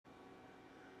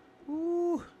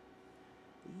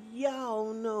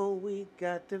Oh no, we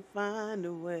got to find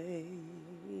a way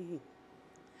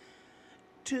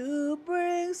to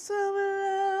bring some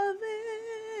love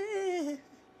in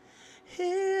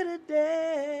here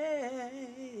today.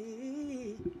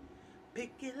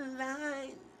 Picking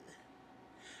lines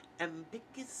and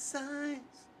picking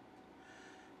signs.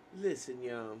 Listen,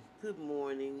 y'all. Good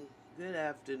morning, good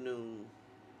afternoon,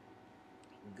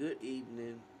 good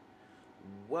evening.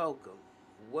 Welcome,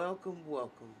 welcome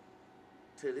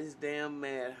to this damn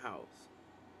madhouse.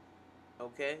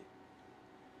 Okay?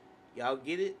 Y'all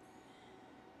get it?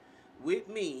 With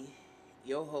me,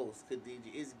 your host,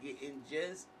 Khadija, is getting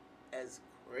just as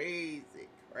crazy.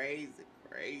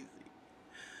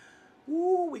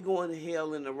 Woo, we going to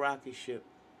hell in the rocket ship.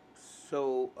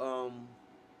 So,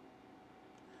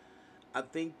 I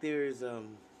think there's a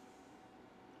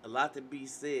lot to be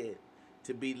said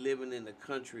to be living in a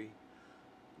country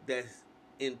that's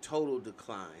in total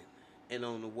decline and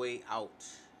on the way out.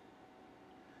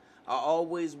 I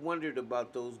always wondered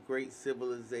about those great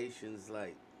civilizations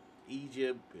like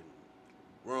Egypt and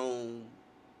Rome.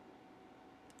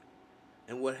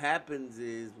 And what happens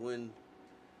is when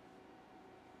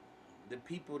the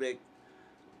people that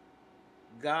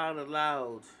God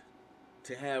allowed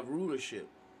to have rulership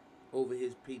over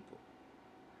his people,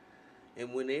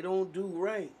 and when they don't do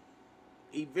right,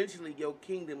 eventually your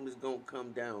kingdom is going to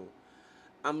come down.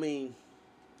 I mean,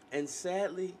 and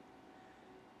sadly,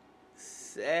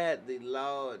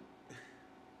 Lord,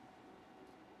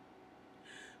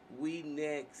 we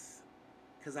next,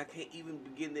 because I can't even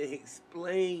begin to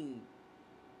explain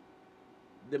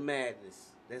the madness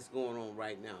that's going on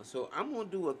right now. So I'm gonna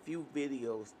do a few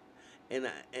videos,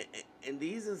 and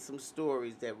these are some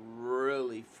stories that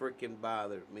really freaking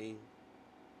bothered me.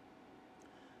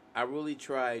 I really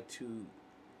tried to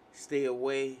stay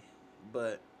away,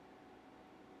 but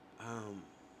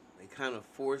they kind of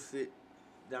force it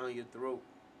down your throat.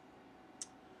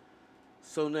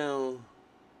 So now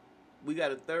we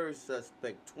got a third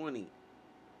suspect, 20,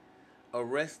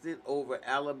 arrested over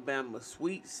Alabama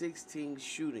Sweet 16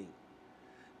 shooting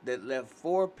that left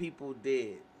 4 people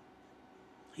dead.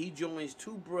 He joins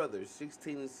 2 brothers,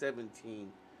 16 and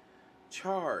 17,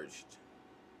 charged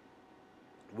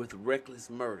with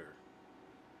reckless murder.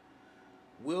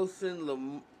 Wilson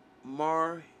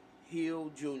Lamar Hill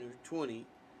Jr., 20,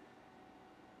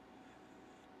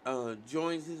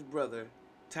 joins his brother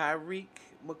Tyreek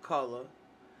McCullough,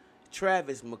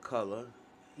 Travis McCullough,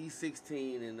 he's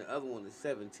 16 and the other one is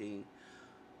 17,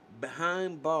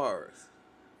 behind bars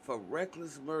for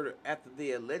reckless murder after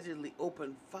they allegedly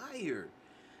opened fire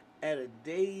at a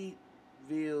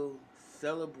Dadeville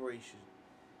celebration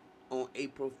on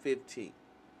April 15th.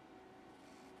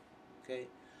 Okay?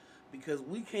 Because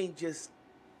we can't just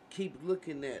keep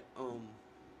looking at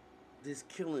this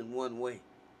killing one way.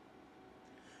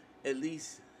 At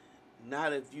least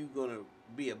not if you're gonna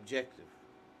be objective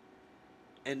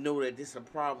and know that this is a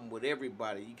problem with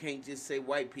everybody. You can't just say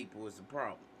white people is the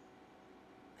problem.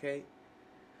 Okay?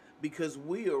 Because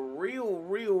we are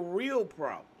real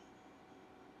problem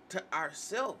to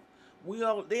ourselves. We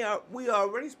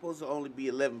already supposed to only be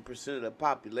 11% of the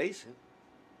population.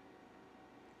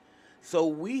 So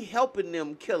we helping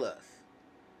them kill us.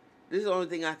 This is the only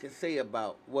thing I can say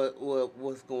about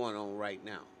what's going on right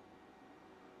now.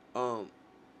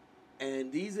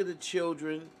 And these are the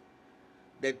children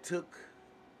that took,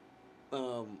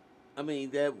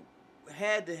 that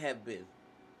had to have been,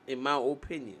 in my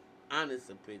opinion, honest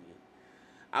opinion.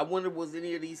 I wonder, was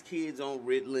any of these kids on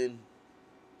Ritalin,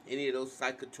 any of those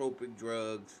psychotropic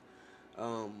drugs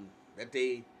that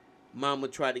they mama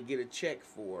tried to get a check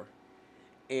for,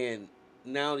 and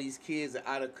now these kids are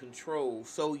out of control,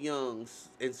 so young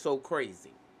and so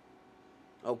crazy.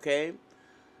 Okay?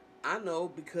 I know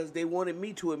because they wanted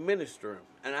me to administer them,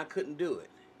 and I couldn't do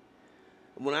it.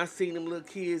 When I seen them little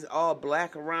kids all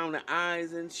black around the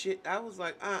eyes and shit, I was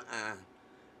like,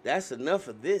 that's enough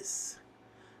of this.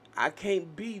 I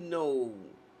can't be no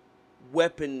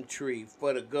weaponry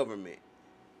for the government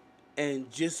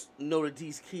and just know that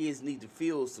these kids need to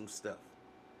feel some stuff.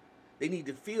 They need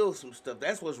to feel some stuff.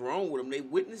 That's what's wrong with them. They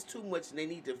witness too much and they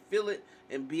need to feel it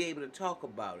and be able to talk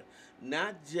about it.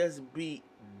 Not just be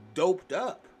doped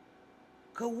up.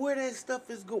 Because where that stuff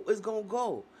is going to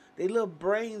go. Their little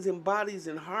brains and bodies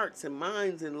and hearts and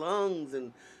minds and lungs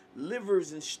and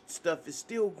livers and stuff is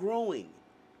still growing.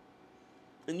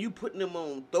 And you putting them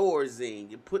on Thorazine.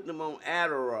 You're putting them on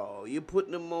Adderall. You're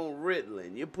putting them on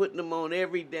Ritalin. You're putting them on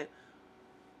every damn...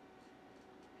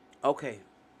 Okay.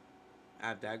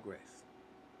 I digress.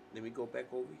 Let me go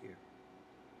back over here.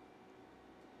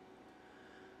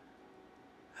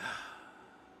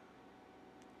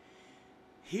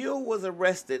 Hill was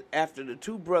arrested after the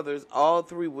two brothers, all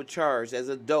three were charged as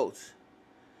adults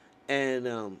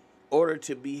and ordered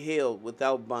to be held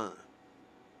without bond.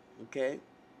 Okay?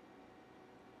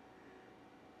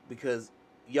 Because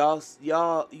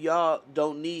y'all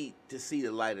don't need to see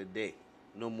the light of day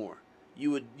no more.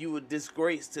 You would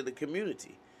disgrace to the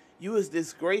community. You was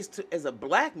disgraced as a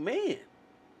black man.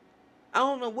 I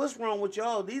don't know what's wrong with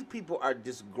y'all. These people are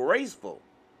disgraceful.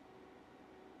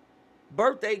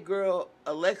 Birthday girl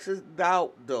Alexis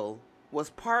Dowdle was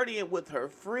partying with her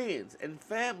friends and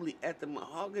family at the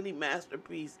Mahogany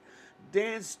Masterpiece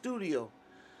Dance Studio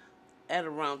at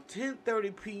around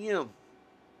 10:30 p.m.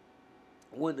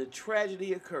 when the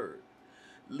tragedy occurred,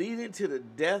 leading to the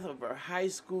death of her high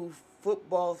school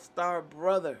football star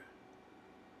brother.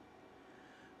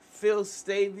 Phil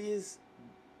Stavius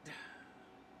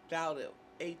Dowdle,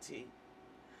 18.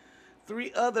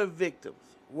 Three other victims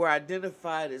were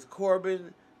identified as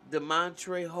Corbin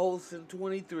DeMontre Holson,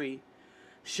 23,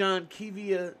 Sean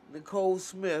Kivia Nicole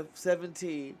Smith,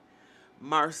 17,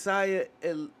 Marcia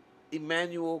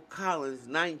Emmanuel Collins,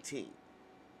 19.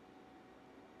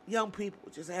 Young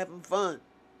people just having fun.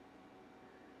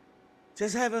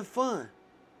 Just having fun.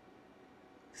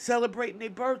 Celebrating their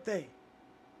birthday.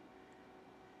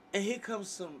 And here comes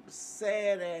some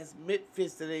sad-ass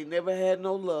misfits that ain't never had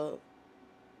no love.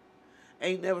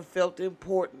 Ain't never felt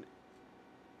important.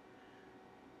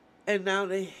 And now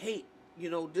they hate.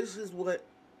 You know, this is what...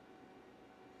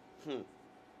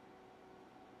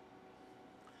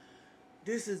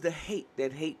 This is the hate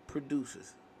that hate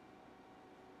produces.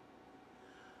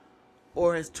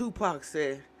 Or as Tupac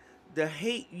said, the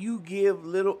hate you give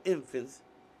little infants,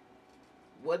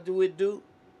 what do?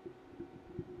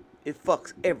 It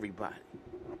fucks everybody.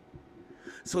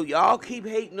 So y'all keep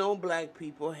hating on black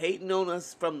people, hating on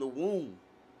us from the womb,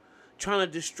 trying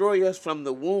to destroy us from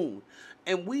the womb.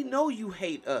 And we know you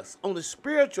hate us on a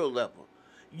spiritual level.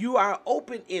 You are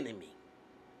open enemy.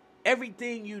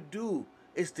 Everything you do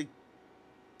is to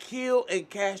kill and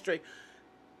castrate.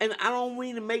 And I don't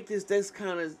mean to make this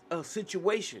kind of a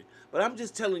situation, but I'm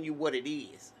just telling you what it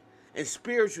is. And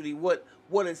spiritually, what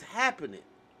is happening.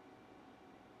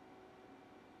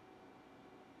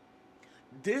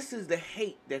 This is the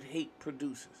hate that hate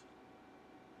produces.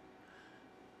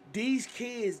 These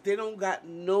kids, they don't got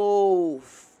no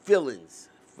feelings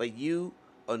for you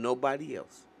or nobody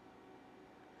else.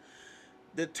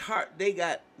 They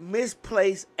got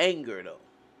misplaced anger, though.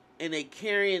 And they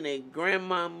carrying their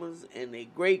grandmamas and their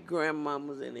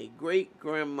great-grandmamas and their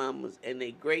great-grandmamas and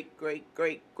their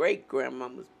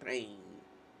great-great-great-great-grandmamas' pain.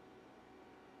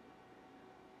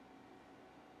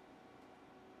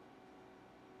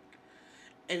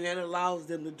 And that allows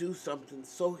them to do something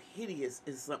so hideous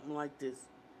as something like this.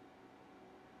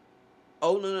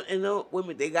 Oh, no,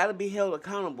 women, they got to be held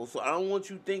accountable. So I don't want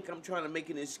you to think I'm trying to make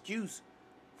an excuse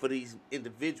for these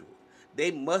individuals.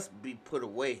 They must be put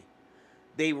away.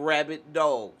 They rabid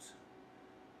dogs.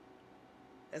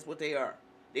 That's what they are.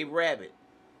 They rabid.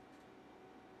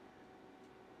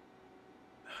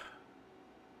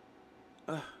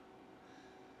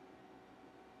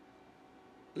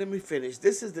 Let me finish.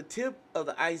 This is the tip of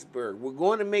the iceberg. We're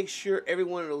going to make sure every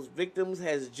one of those victims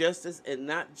has justice and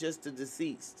not just the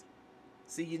deceased.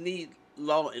 See, you need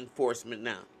law enforcement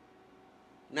now.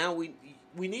 Now we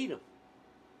need them.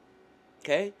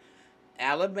 Okay?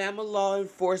 Alabama Law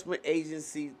Enforcement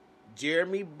Agency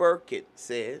Jeremy Burkett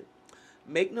said,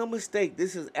 make no mistake,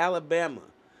 this is Alabama.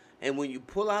 And when you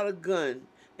pull out a gun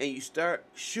and you start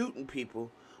shooting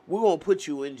people, we're going to put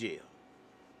you in jail.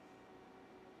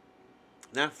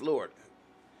 Not Florida.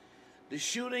 The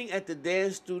shooting at the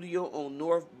dance studio on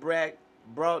North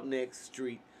Broadneck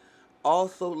Street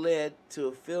also led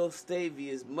to Phil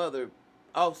Stavia's mother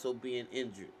also being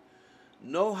injured.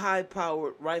 No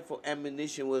high-powered rifle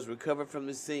ammunition was recovered from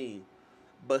the scene,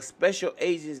 but special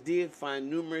agents did find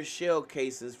numerous shell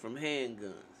casings from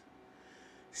handguns.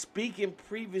 Speaking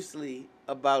previously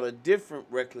about a different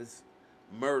reckless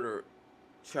murder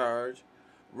charge,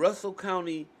 Russell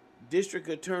County District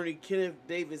Attorney Kenneth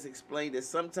Davis explained that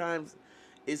sometimes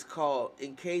it's called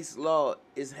in case law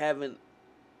having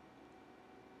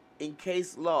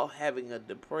a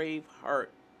depraved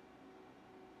heart.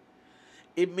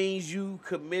 It means you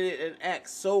committed an act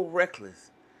so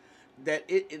reckless that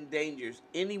it endangers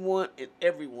anyone and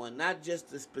everyone, not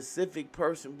just a specific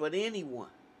person, but anyone.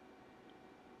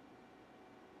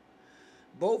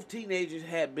 Both teenagers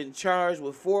had been charged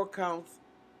with 4 counts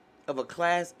of a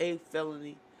Class A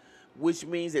felony, which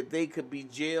means that they could be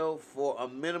jailed for a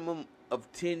minimum of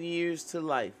 10 years to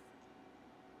life.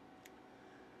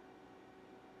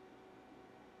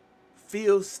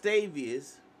 Phil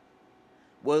Stavius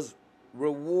was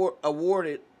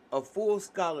awarded a full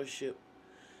scholarship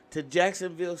to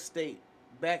Jacksonville State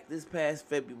back this past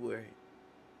February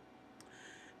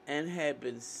and had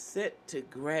been set to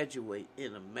graduate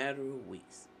in a matter of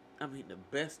weeks. I mean, the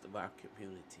best of our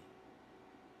community.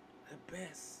 The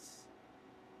best.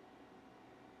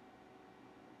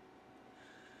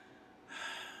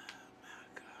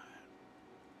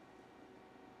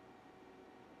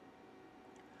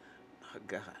 My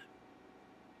God.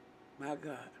 My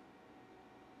God.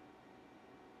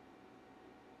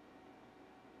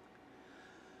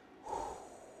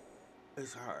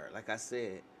 It's hard, like I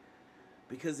said,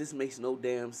 because this makes no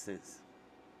damn sense.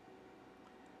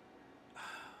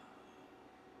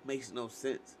 Makes no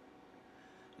sense.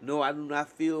 No, I do not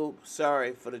feel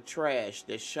sorry for the trash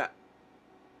that shot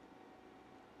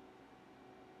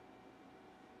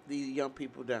these young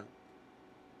people down.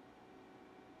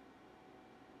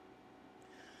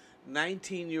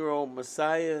 19-year-old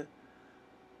Messiah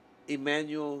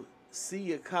Emmanuel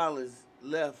Sia Collins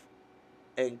left,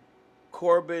 and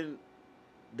Corbin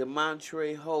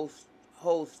DeMontre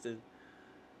Holston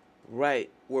Wright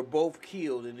were both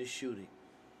killed in the shooting.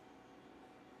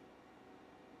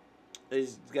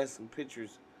 It's got some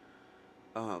pictures.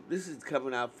 This is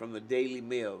coming out from the Daily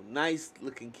Mail. Nice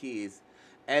looking kids.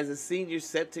 As a senior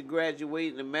set to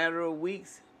graduate in a matter of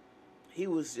weeks, he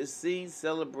was just seen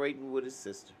celebrating with his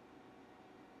sister.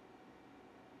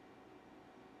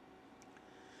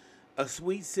 A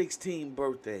sweet 16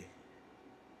 birthday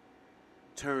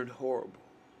turned horrible.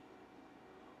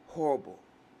 Horrible.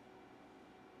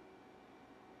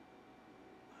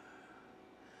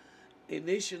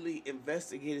 Initially,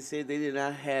 investigators said they did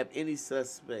not have any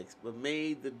suspects, but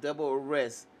made the double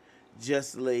arrest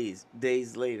just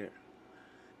days later.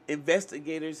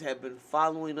 Investigators have been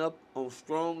following up on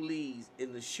strong leads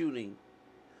in the shooting,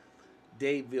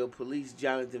 Dadeville Police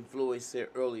Jonathan Floyd said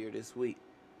earlier this week.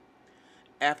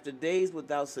 After days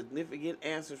without significant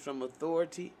answers from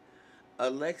authority,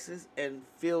 Alexis and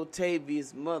Phil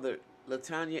Tavia's mother,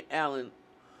 LaTanya Allen,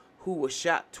 who was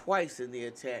shot twice in the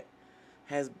attack,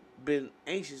 has been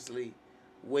anxiously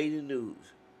waiting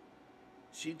news.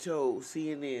 She told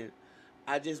CNN,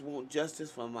 "I just want justice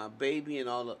for my baby and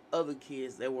all the other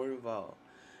kids that were involved.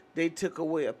 They took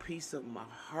away a piece of my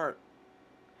heart,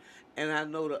 and I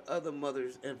know the other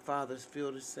mothers and fathers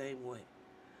feel the same way."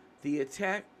 The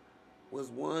attack was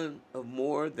one of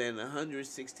more than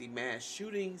 160 mass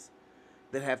shootings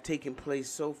that have taken place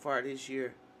so far this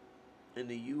year in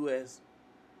the U.S.,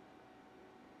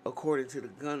 according to the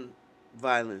Gun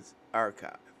Violence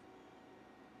Archive.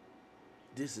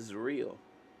 This is real.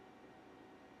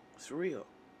 It's real.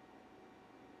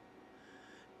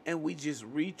 And we just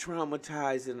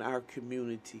re-traumatizing our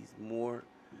communities more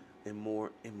and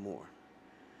more and more.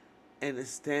 And the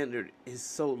standard is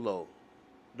so low.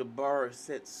 The bar is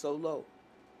set so low.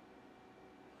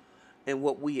 And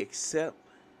what we accept,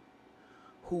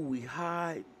 who we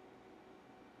hide,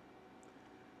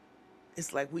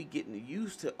 it's like we getting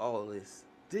used to all this.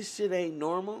 This shit ain't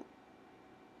normal.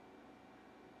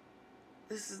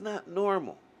 This is not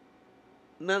normal.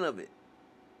 None of it.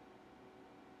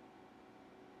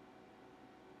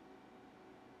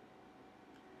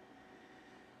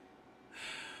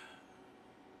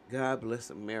 God bless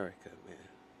America, man.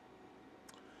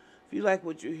 If you like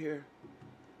what you hear,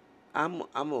 I'm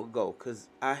gonna go, because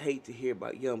I hate to hear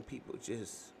about young people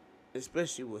just,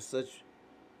 especially with such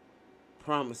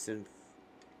promising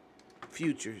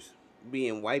futures,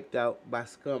 being wiped out by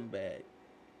scumbags.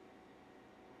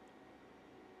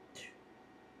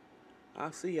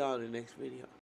 I'll see y'all in the next video.